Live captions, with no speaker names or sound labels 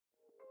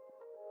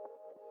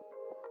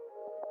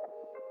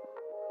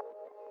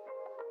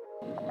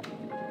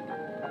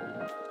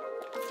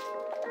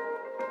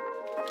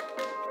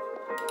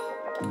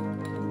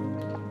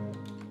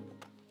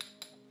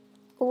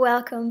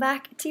Welcome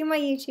back to my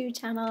YouTube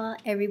channel,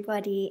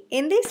 everybody.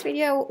 In this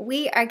video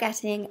we are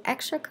getting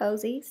extra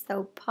cozy,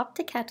 so pop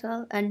the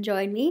kettle and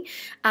join me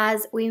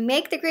as we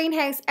make the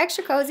greenhouse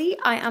extra cozy.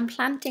 I am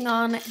planting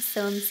on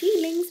some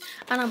seedlings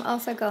and I'm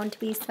also going to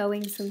be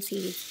sowing some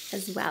seeds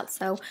as well,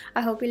 so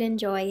I hope you'll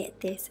enjoy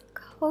this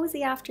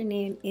cozy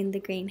afternoon in the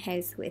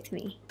greenhouse with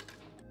me.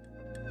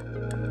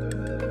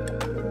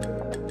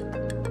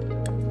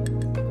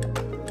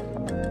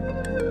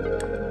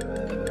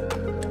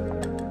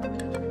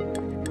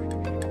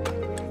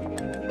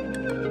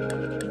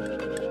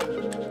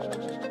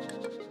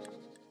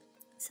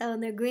 So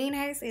the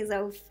greenhouse is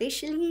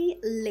officially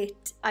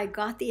lit. I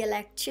got the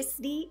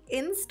electricity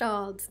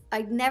installed.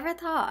 I never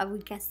thought I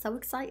would get so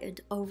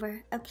excited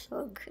over a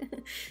plug.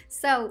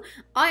 So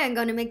I am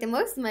going to make the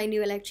most of my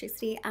new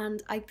electricity,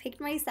 and I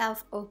picked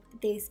myself up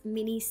this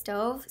mini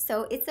stove.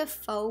 So it's a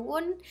faux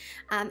one.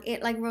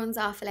 It like runs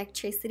off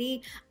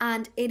electricity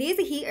and it is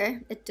a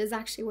heater. It does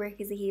actually work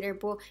as a heater,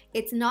 but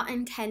it's not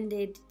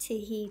intended to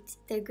heat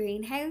the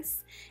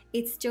greenhouse.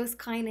 It's just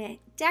kind of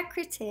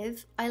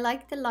decorative. I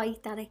like the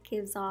light that it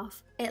gives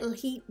off. It'll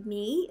heat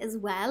me as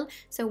well,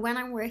 so when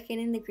I'm working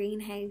in the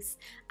greenhouse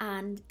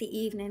and the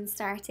evenings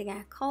start to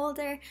get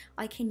colder,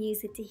 I can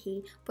use it to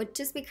heat. But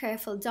just be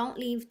careful, don't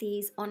leave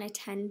these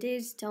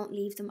unattended, don't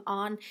leave them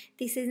on.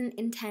 This isn't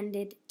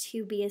intended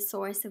to be a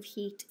source of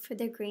heat for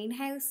the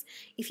greenhouse.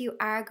 If you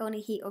are going to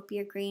heat up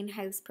your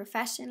greenhouse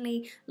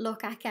professionally,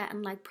 look at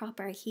getting like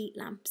proper heat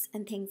lamps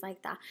and things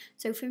like that.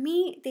 So for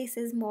me, this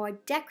is more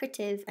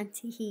decorative and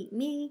to heat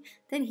me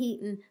than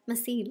heating my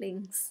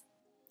seedlings.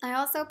 I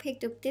also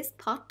picked up this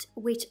pot,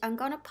 which I'm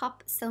going to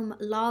pop some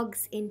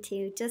logs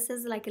into just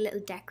as like a little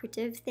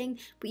decorative thing,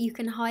 but you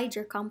can hide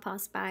your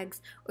compost bags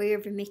or your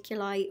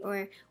vermiculite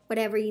or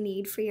whatever you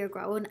need for your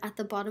growing at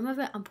the bottom of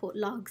it and put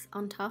logs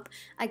on top.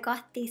 I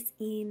got this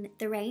in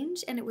the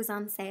range and it was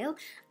on sale,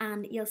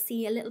 and you'll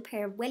see a little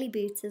pair of welly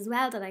boots as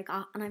well that I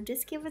got, and I'm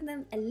just giving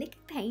them a lick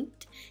of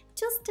paint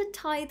just to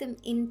tie them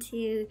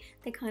into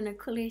the kind of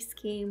colour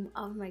scheme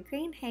of my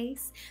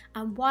greenhouse.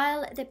 And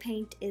while the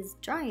paint is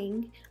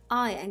drying,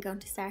 I am going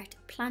to start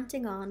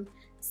planting on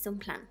some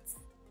plants.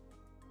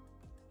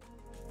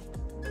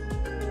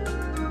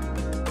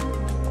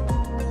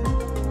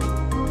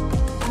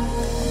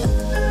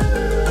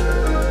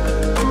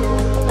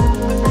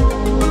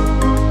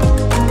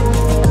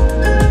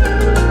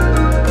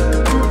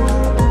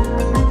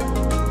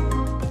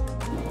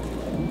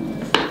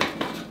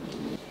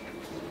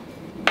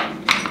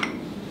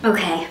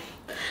 Okay,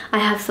 I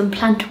have some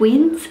plant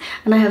wins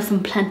and I have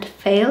some plant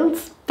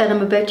fails that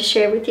I'm about to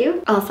share with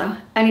you. Also,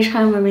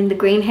 anytime I'm in the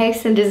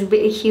greenhouse and there's a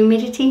bit of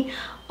humidity,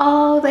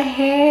 oh, the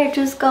hair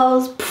just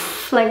goes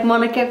poof, like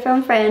Monica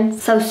from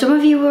Friends. So some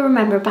of you will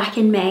remember back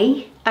in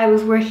May, I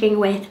was working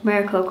with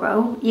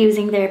Miracle-Gro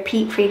using their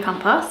peat-free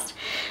compost,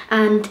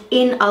 and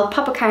I'll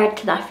pop a card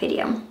to that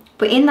video.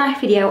 But in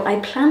that video, I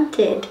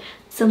planted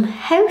some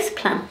house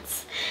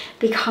plants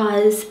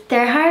because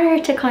they're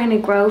harder to kind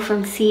of grow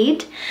from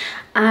seed,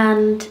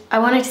 and I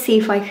wanted to see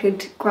if I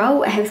could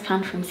grow a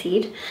houseplant from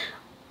seed.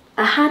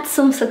 I had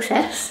some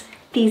success.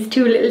 These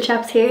two little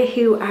chaps here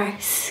who are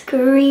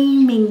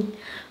screaming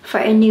for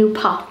a new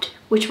pot,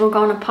 which we're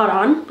going to pot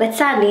on. But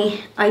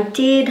sadly, I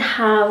did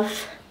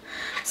have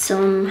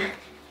some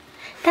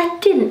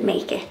that didn't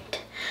make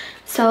it.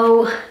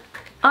 So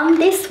on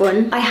this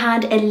one, I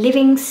had a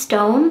living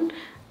stone,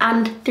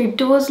 and there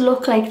does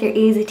look like there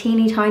is a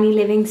teeny tiny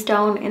living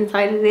stone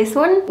inside of this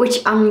one,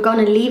 which I'm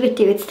gonna leave it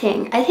do its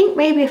thing. I think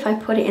maybe if I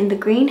put it in the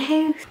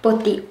greenhouse,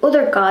 but the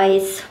other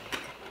guys,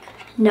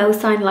 no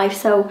sign of life.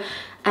 So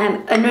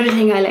another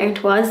thing I learned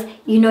was,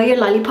 you know your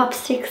lollipop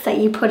sticks that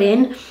you put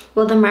in,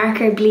 well, the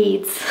marker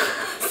bleeds.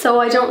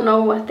 So I don't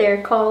know what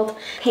they're called.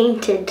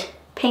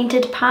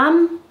 Painted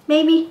palm,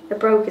 maybe? It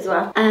broke as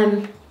well.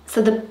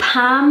 So the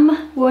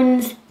palm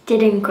ones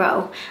didn't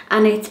grow,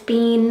 and it's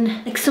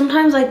been like,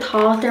 sometimes I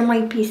thought there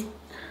might be,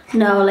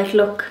 no, like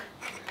look,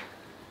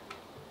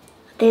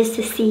 there's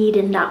the seed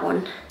in that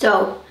one.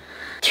 So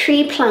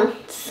 3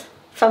 plants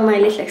from my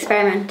little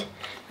experiment,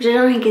 which I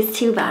don't think is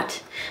too bad.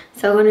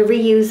 So I'm going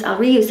to I'll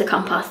reuse the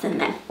compost.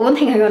 And then one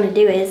thing I'm going to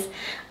do is,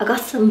 I got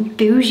some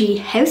bougie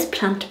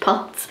houseplant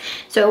pots.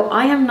 So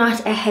I am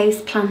not a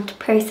houseplant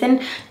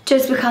person,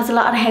 just because a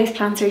lot of the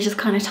houseplants are just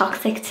kind of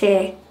toxic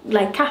to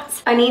like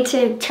cats. I need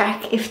to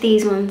check if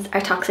these ones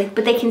are toxic,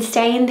 but they can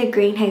stay in the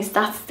greenhouse.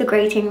 That's the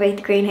great thing about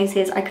the greenhouse,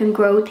 is I can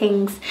grow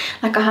things.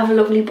 Like I have a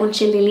lovely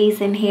bunch of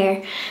lilies in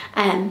here,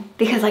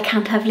 because I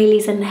can't have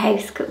lilies in the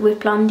house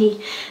with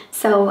Blondie.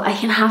 So I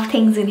can have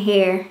things in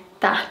here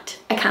that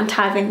I can't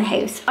have in the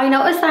house. I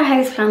noticed that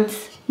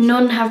houseplants,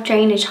 none have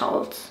drainage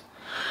holes.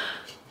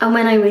 And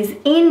when I was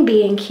in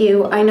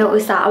B&Q, I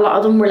noticed that a lot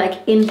of them were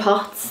like in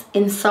pots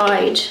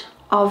inside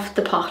of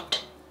the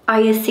pot. I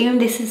assume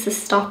this is to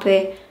stop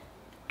it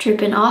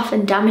dripping off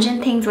and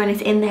damaging things when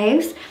it's in the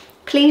house.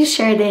 Please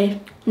share the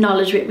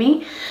knowledge with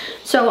me.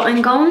 So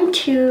I'm going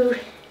to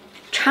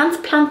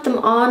transplant them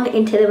on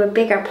into a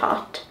bigger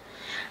pot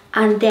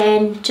and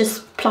then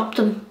just plop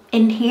them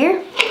in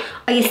here.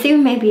 I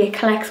assume maybe it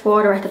collects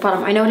water at the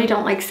bottom. I know they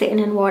don't like sitting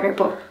in water,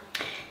 but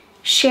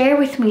share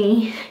with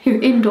me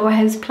your indoor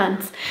house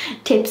plants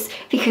tips,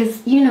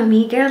 because you know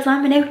me girls,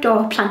 I'm an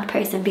outdoor plant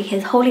person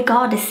because holy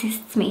God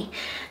assists me.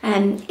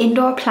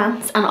 Indoor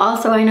plants, and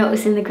also I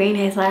notice in the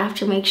greenhouse I have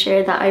to make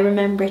sure that I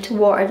remember to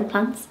water the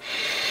plants,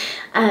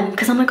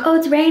 because I'm like, oh,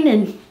 it's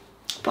raining,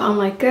 but I'm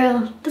like,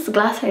 girl, this is a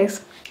glass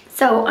house.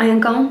 So I am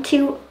going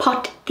to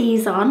pot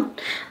these on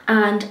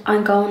and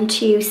I'm going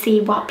to see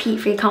what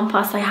peat-free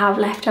compost I have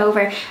left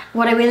over.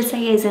 What I will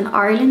say is in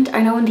Ireland,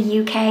 I know in the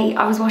UK,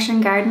 I was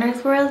watching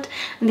Gardener's World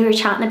and they were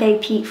chatting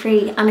about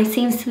peat-free, and it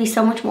seems to be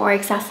so much more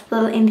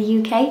accessible in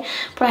the UK,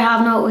 but I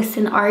have noticed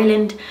in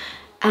Ireland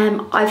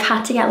I've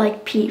had to get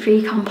like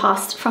peat-free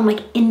compost from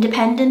like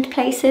independent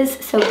places,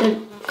 so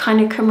the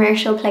kind of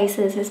commercial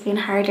places has been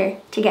harder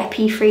to get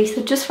peat-free.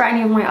 So just for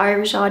any of my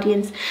Irish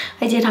audience,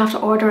 I did have to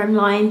order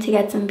online to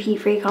get some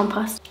peat-free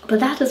compost,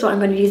 but that is what I'm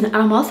going to use. And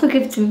I'm also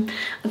going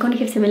to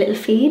give them a little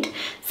feed.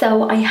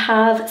 So I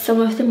have some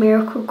of the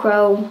Miracle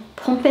Grow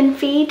pumpkin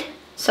feed,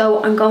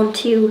 so I'm going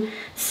to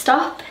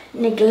stop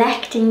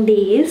neglecting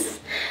these.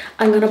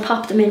 I'm going to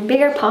pop them in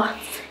bigger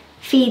pots,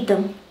 feed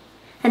them,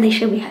 and they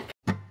should be happy.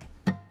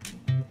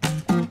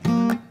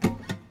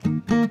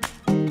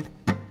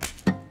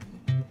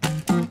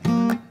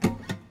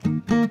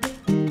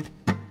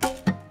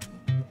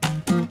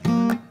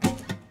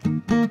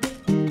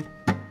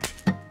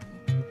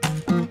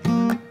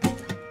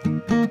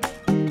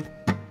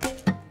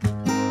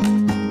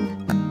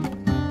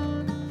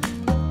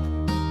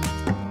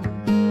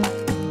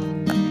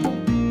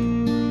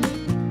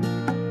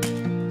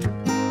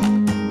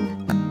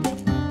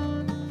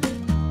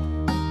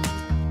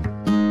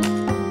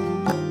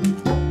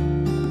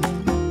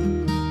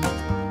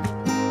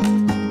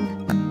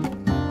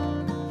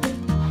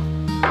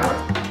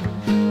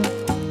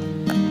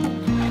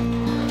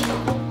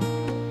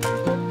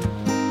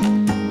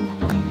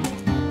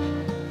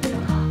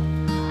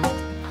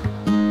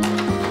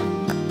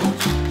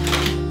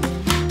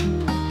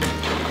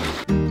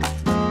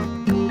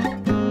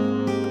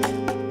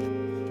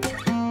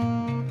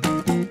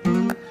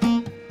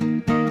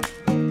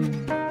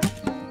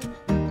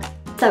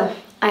 So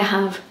I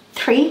have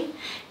three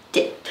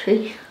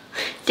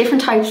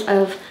different types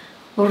of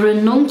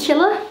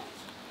ranuncula.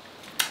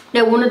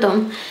 Now one of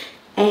them,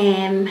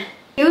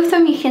 two of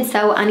them you can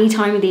sow any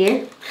time of the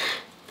year,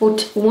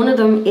 but one of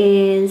them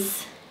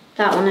is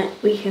that one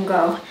we can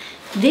grow.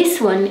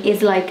 This one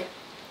is like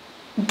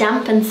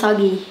damp and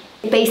soggy.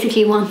 It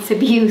basically wants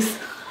abuse,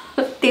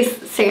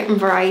 this certain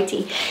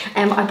variety.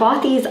 I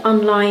bought these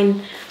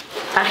online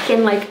back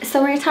in like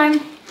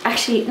summertime.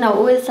 Actually,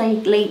 no, it was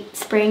like late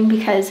spring,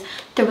 because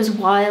there was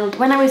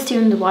when I was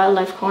doing the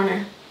wildlife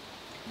corner,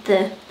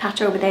 the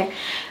patch over there,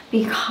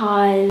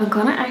 because I'm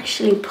gonna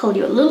actually pull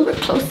you a little bit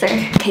closer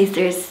in case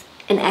there's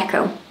an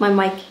echo. My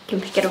mic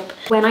can pick it up.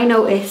 When I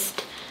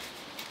noticed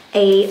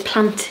a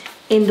plant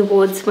in the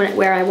woods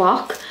where I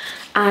walk,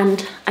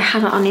 and I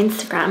had it on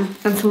Instagram,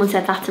 and someone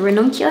said that's a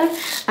ranuncula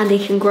and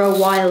they can grow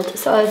wild.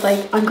 So I was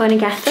like, I'm gonna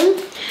get them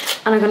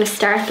and I'm gonna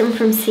start them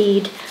from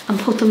seed and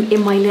put them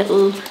in my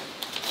little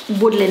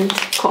woodland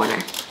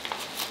corner.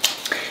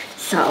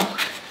 So,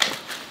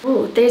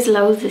 oh, there's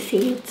loads of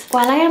seeds.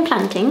 While I am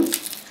planting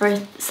or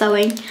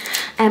sowing,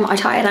 I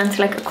thought I'd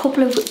answer like a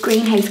couple of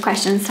greenhouse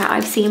questions that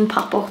I've seen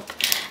pop up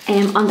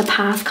on the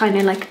past kind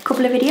of like a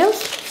couple of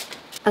videos.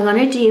 I'm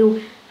gonna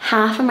do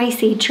half of my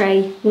seed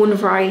tray one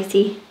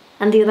variety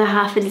and the other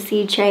half of the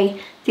seed tray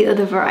the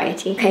other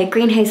variety. Okay,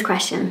 greenhouse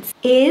questions.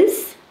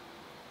 Is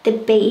the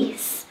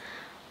base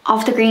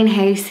of the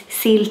greenhouse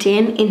sealed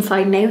in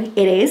inside now? It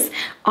is.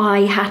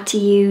 I had to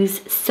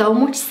use so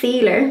much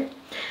sealer.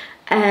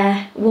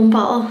 One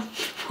bottle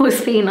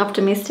was being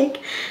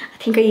optimistic. I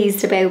think I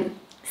used about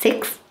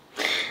 6.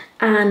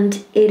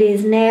 And it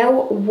is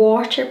now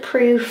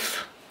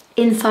waterproof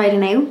inside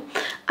and out,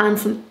 and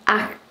some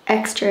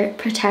extra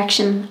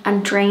protection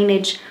and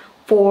drainage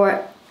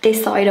for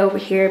this side over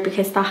here,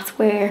 because that's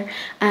where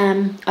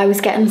I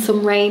was getting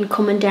some rain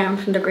coming down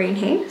from the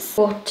greenhouse.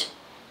 But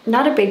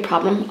not a big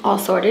problem, all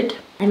sorted.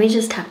 Let me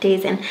just tap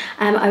these in.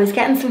 I was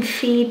getting some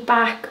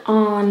feedback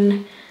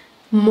on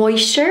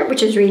moisture,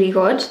 which is really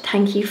good,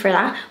 thank you for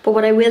that. But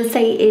what I will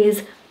say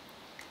is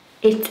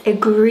it's a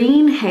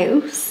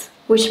greenhouse,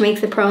 which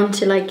makes it prone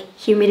to like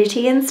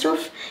humidity and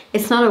stuff.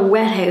 It's not a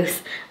wet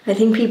house. I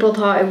think people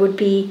thought it would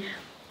be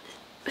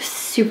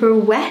super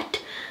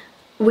wet,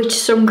 which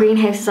some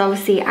greenhouses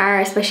obviously are,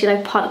 especially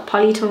like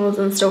polytunnels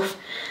and stuff.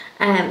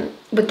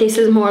 But this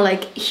is more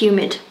like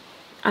humid,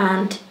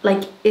 and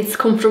like it's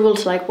comfortable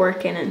to like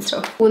work in and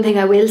stuff. One thing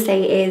I will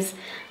say is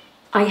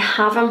I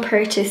haven't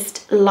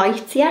purchased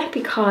lights yet,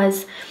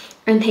 because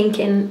I'm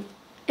thinking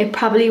it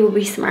probably would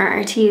be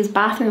smarter to use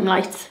bathroom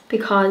lights,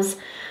 because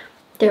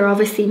they're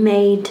obviously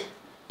made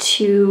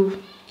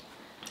to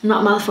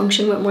not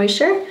malfunction with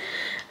moisture.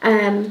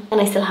 And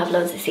I still have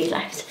loads of seed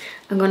left.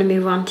 I'm going to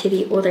move on to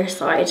the other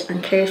side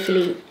and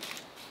carefully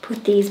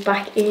put these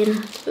back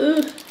in.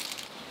 Ugh.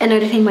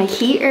 Another thing, my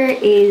heater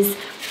is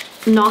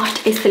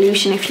not a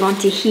solution if you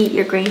want to heat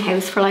your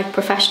greenhouse for like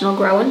professional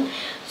growing.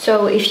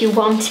 So if you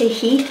want to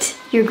heat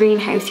your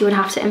greenhouse, you would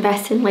have to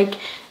invest in like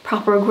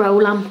proper grow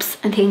lamps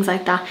and things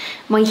like that.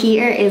 My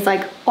heater is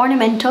like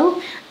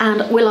ornamental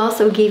and will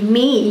also give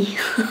me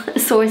a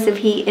source of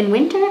heat in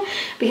winter,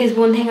 because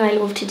one thing I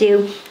love to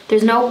do,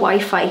 there's no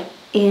Wi-Fi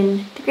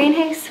in the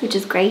greenhouse, which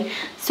is great.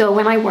 So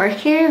when I work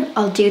here,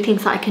 I'll do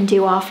things that I can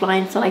do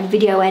offline, so like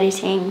video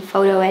editing,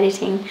 photo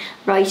editing,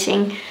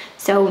 writing.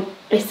 So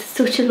it's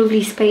such a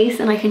lovely space,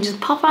 and I can just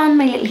pop on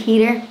my little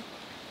heater,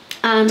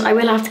 and I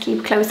will have to keep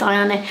a close eye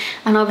on it,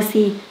 and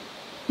obviously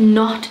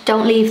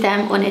don't leave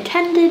them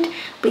unattended,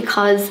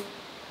 because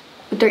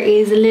there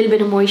is a little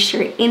bit of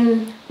moisture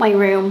in my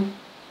room,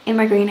 in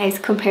my greenhouse,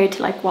 compared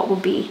to like what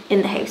would be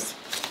in the house.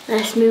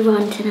 Let's move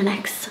on to the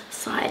next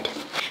side.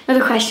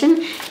 Another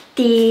question,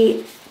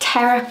 the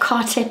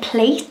terracotta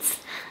plates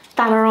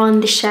that are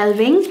on the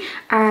shelving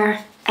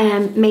are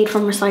made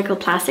from recycled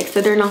plastic,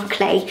 so they're not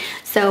clay.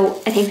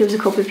 So I think there was a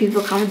couple of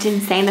people commenting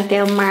saying that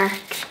they'll mark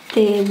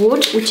the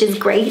wood, which is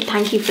great,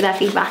 thank you for that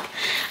feedback,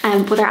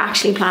 but they're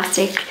actually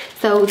plastic.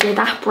 So they're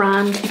that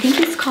brand, I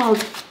think it's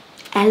called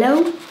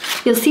Ello.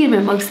 You'll see them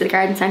in most of the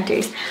garden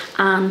centres.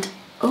 And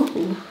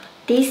oh,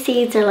 these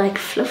seeds are like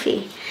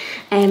fluffy,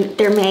 and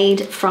they're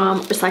made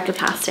from recycled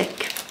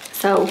plastic.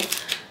 So,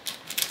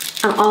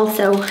 and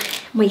also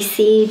my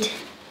seed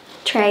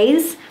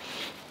trays,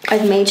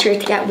 I've made sure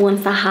to get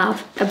ones that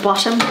have a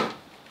bottom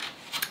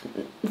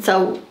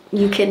so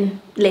you can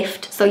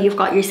lift. So you've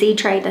got your seed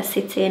tray that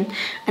sits in,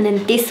 and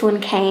then this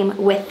one came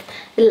with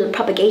a little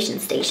propagation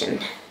station.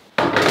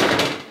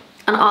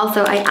 And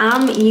also I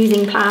am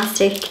using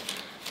plastic,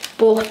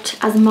 but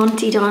as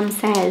Monty Don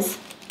says,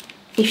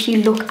 if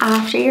you look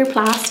after your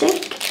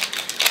plastic,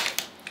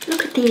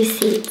 look at these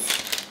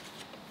seeds.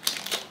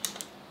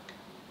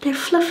 They're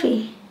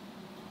fluffy.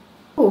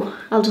 Oh,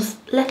 I'll just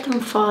let them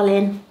fall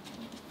in.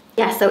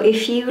 Yeah, so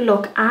if you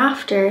look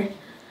after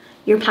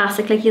your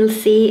plastic, like you'll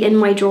see in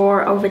my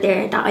drawer over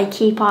there that I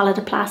keep all of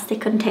the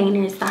plastic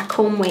containers that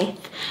come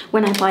with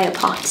when I buy a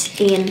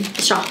pot in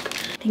the shop.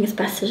 I think it's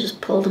best to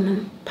just pull them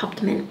and pop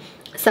them in.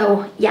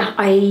 So yeah,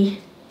 I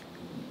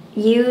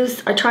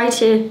try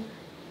to,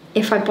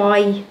 if I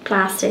buy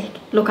plastic,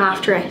 look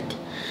after it,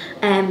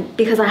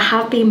 because I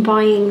have been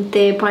buying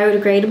the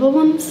biodegradable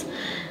ones,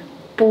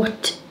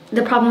 but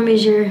the problem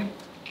is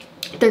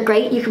they're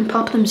great, you can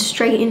pop them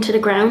straight into the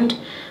ground,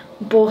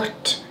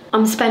 but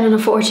I'm spending a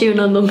fortune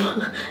on them.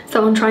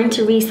 So I'm trying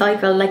to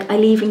recycle. Like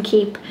I'll even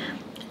keep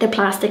the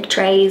plastic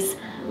trays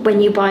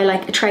when you buy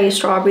like a tray of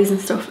strawberries and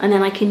stuff, and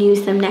then I can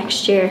use them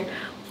next year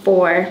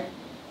for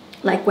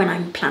like when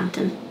I'm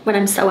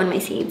sowing my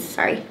seeds,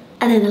 sorry.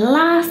 And then the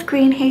last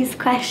greenhouse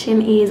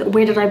question is,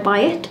 where did I buy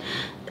it?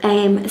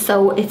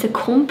 So it's a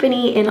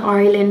company in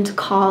Ireland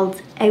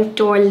called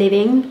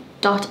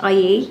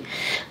outdoorliving.ie,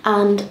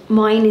 and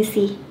mine is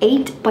the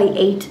 8 by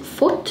 8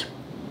 foot,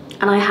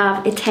 and I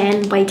have a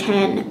 10 by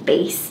 10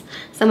 base.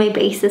 So my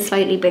base is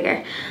slightly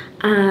bigger,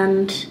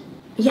 and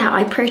yeah,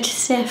 I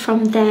purchased it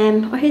from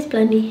them. Oh, here's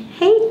Blendy.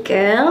 Hey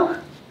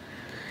girl.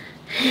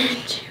 Do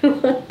you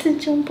want to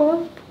jump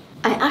up?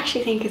 I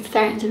actually think it's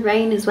starting to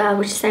rain as well,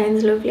 which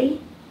sounds lovely.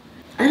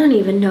 I don't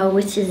even know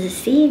which is a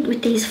seed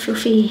with these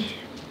fluffy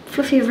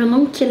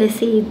ranunculus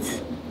seeds.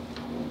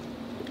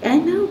 I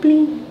know,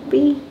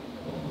 blee.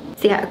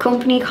 So yeah, a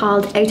company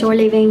called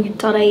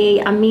outdoorliving.ie,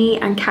 and me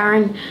and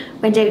Karen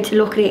went out to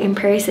look at it in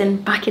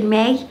person back in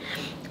May,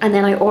 and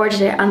then I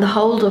ordered it, and the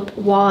hold up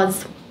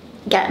was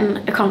getting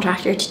a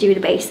contractor to do the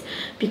base,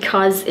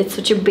 because it's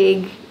such a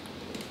big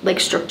like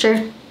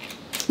structure,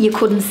 you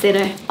couldn't sit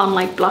it on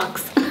like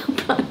blocks.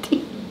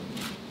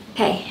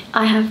 Okay,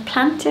 I have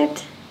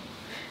planted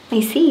my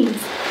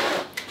seeds,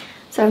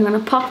 so I'm going to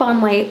pop on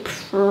my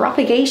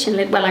propagation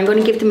lid. Well, I'm going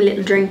to give them a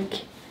little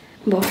drink,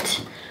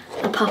 but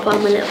I'll pop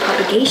on my little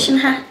propagation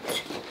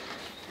hat,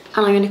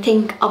 and I'm going to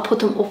think I'll put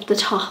them up the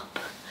top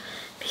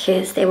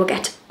because they will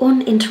get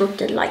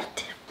uninterrupted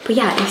light. But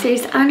yeah, if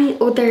there's any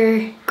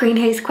other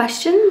greenhouse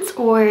questions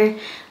or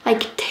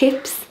like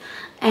tips,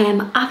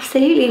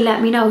 absolutely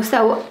let me know.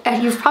 So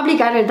you've probably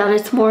gathered that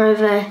it's more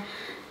of a,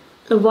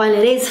 while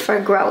it is for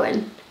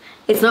growing,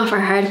 it's not for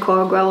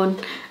hardcore growing,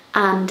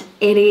 and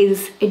it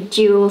is a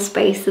dual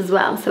space as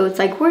well. So it's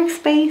like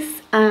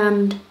workspace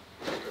and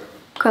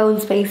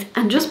growing space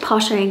and just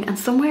pottering, and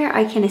somewhere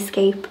I can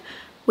escape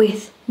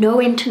with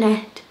no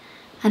internet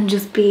and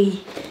just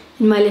be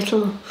in my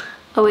little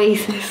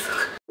oasis.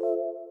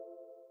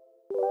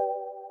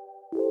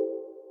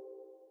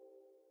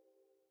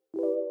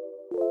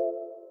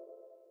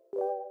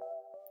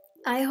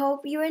 I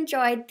hope you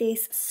enjoyed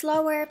this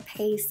slower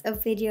pace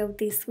of video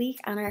this week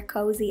and our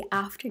cozy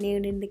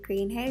afternoon in the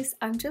greenhouse.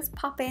 I'm just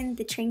popping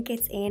the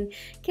trinkets in,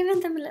 giving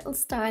them a little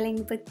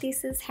styling, but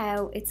this is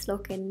how it's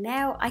looking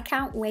now. I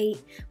can't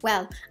wait.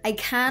 Well, I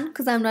can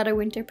because I'm not a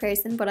winter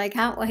person, but I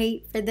can't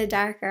wait for the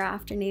darker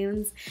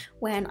afternoons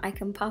when I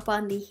can pop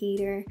on the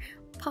heater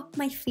pop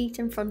my feet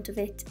in front of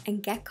it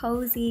and get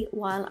cozy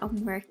while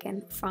I'm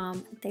working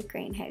from the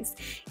greenhouse.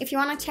 If you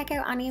want to check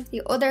out any of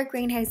the other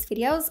greenhouse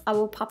videos, I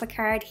will pop a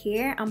card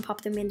here and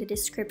pop them in the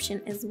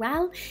description as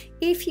well.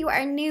 If you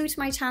are new to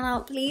my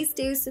channel, please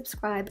do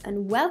subscribe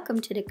and welcome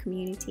to the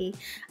community,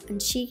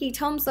 and cheeky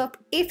thumbs up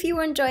if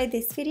you enjoyed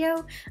this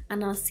video,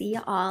 and I'll see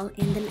you all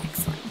in the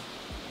next one.